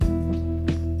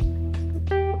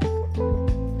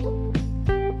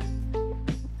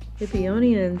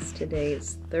Hippionians, today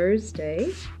is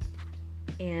Thursday,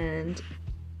 and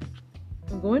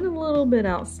I'm going a little bit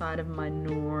outside of my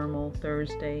normal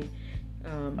Thursday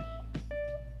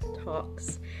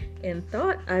talks, and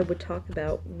thought I would talk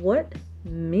about what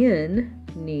men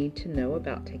need to know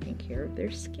about taking care of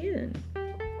their skin.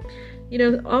 You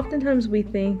know, oftentimes we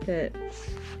think that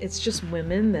it's just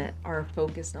women that are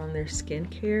focused on their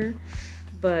skincare,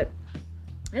 but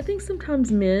I think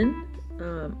sometimes men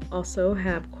also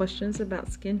have questions about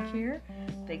skincare.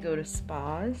 They go to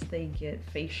spas, they get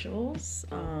facials,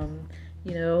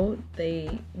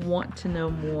 they want to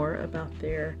know more about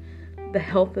the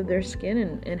health of their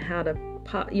skin and how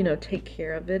to take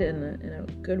care of it in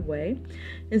a good way.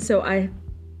 And so I,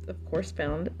 of course,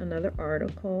 found another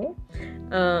article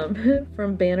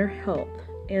from Banner Health.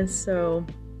 And so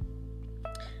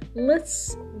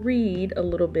let's read a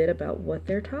little bit about what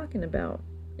they're talking about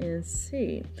and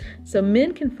see. So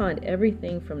men can find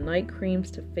everything from night creams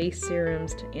to face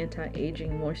serums to anti-aging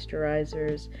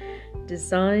moisturizers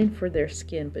designed for their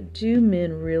skin. But do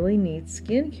men really need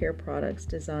skincare products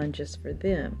designed just for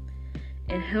them?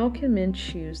 And how can men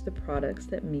choose the products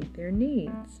that meet their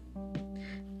needs?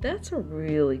 That's a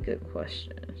really good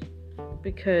question,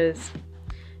 because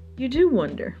you do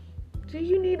wonder, do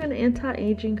you need an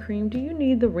anti-aging cream? Do you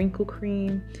need the wrinkle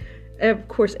cream? Of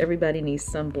course, everybody needs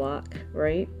sunblock,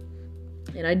 right?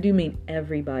 And I do mean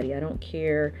everybody. I don't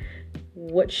care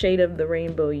what shade of the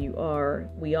rainbow you are.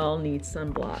 We all need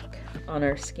sunblock on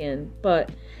our skin. But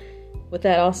with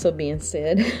that also being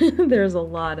said, there's a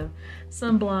lot of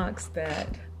sunblocks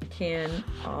that can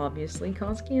obviously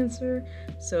cause cancer.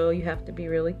 So you have to be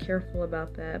really careful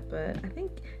about that. But I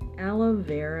think aloe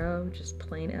vera, just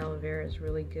plain aloe vera, is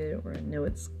really good. Or I know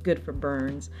it's good for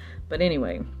burns. But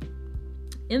anyway,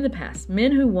 in the past,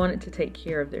 men who wanted to take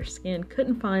care of their skin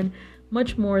couldn't find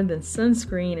much more than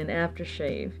sunscreen and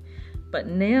aftershave. But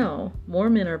now, more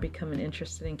men are becoming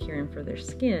interested in caring for their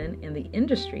skin, and the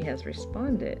industry has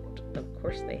responded. Of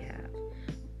course they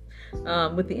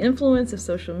have. With the influence of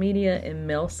social media and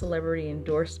male celebrity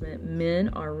endorsement, men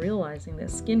are realizing that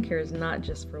skincare is not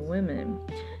just for women.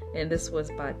 And this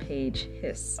was by Paige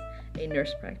Hiss, a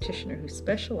nurse practitioner who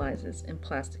specializes in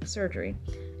plastic surgery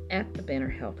at the Banner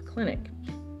Health Clinic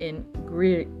in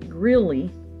Greeley,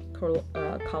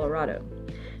 Colorado.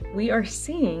 We are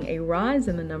seeing a rise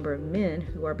in the number of men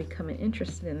who are becoming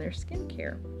interested in their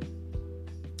skincare.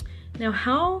 Now,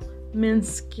 how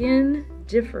men's skin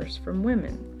differs from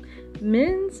women.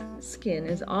 Men's skin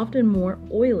is often more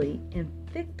oily and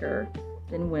thicker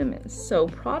than women's, so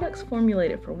products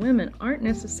formulated for women aren't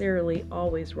necessarily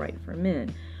always right for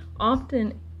men.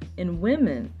 Often in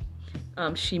women,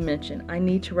 she mentioned, I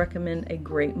need to recommend a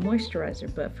great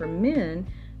moisturizer, but for men,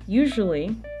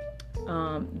 usually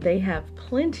they have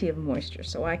plenty of moisture,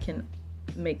 so I can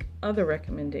make other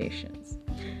recommendations.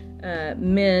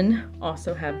 Men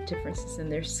also have differences in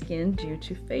their skin due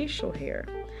to facial hair.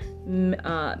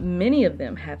 Many of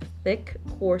them have thick,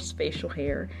 coarse facial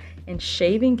hair, and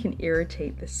shaving can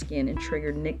irritate the skin and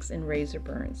trigger nicks and razor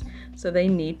burns, so they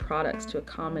need products to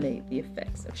accommodate the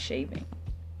effects of shaving.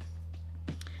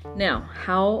 Now,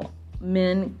 how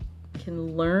men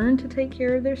can learn to take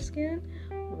care of their skin?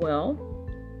 Well,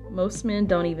 most men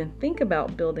don't even think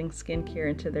about building skincare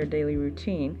into their daily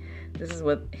routine. This is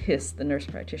what Hiss, the nurse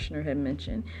practitioner, had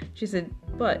mentioned. She said,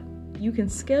 but you can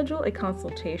schedule a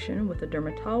consultation with a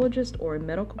dermatologist or a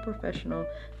medical professional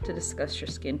to discuss your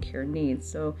skincare needs.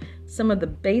 So some of the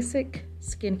basic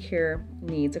skincare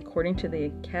needs, according to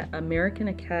the American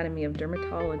Academy of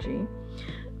Dermatology,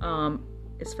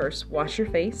 is first, wash your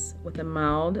face with a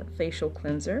mild facial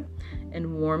cleanser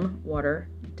and warm water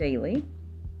daily,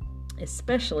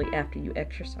 especially after you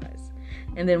exercise.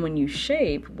 And then when you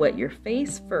shave, wet your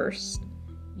face first,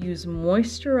 use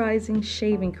moisturizing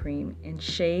shaving cream, and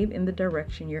shave in the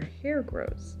direction your hair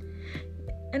grows.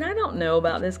 And I don't know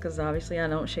about this because obviously I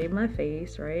don't shave my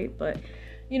face, right? But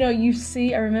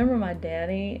I remember my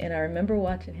daddy, and I remember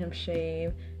watching him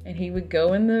shave, and he would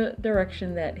go in the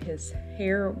direction that his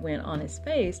hair went on his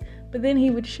face, but then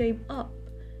he would shave up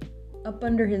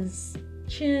under his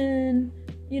chin,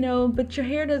 but your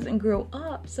hair doesn't grow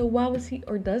up, so why was he,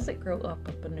 or does it grow up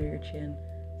under your chin?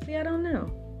 See, I don't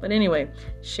know. But anyway,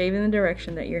 shave in the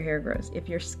direction that your hair grows. If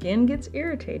your skin gets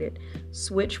irritated,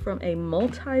 switch from a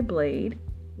multi-blade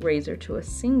razor to a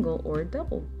single or a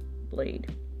double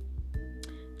blade.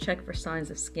 Check for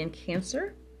signs of skin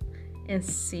cancer and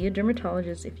see a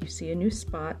dermatologist if you see a new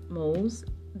spot, moles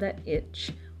that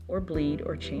itch or bleed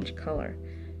or change color.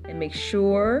 And make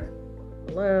sure,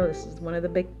 this is one of the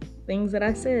big things that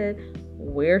I said,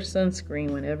 wear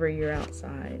sunscreen whenever you're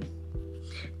outside.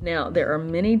 Now, there are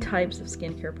many types of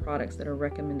skincare products that are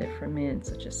recommended for men,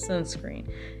 such as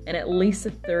sunscreen and at least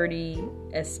a 30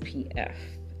 SPF,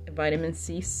 a vitamin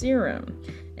C serum,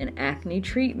 an acne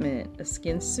treatment, a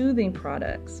skin soothing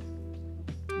products.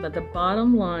 But the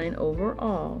bottom line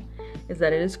overall is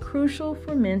that it is crucial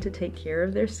for men to take care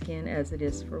of their skin as it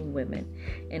is for women.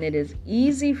 And it is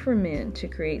easy for men to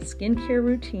create skincare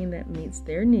routine that meets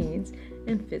their needs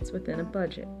and fits within a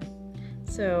budget.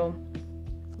 So,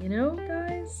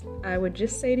 guys, I would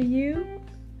just say to you,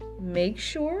 make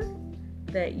sure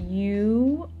that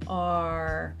you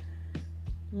are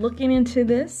looking into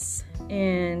this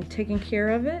and taking care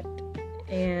of it,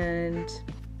 and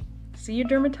see your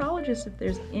dermatologist if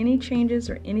there's any changes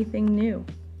or anything new.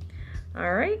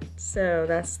 All right, so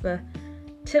that's the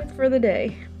tip for the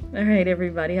day. All right,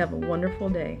 everybody, have a wonderful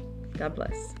day. God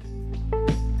bless.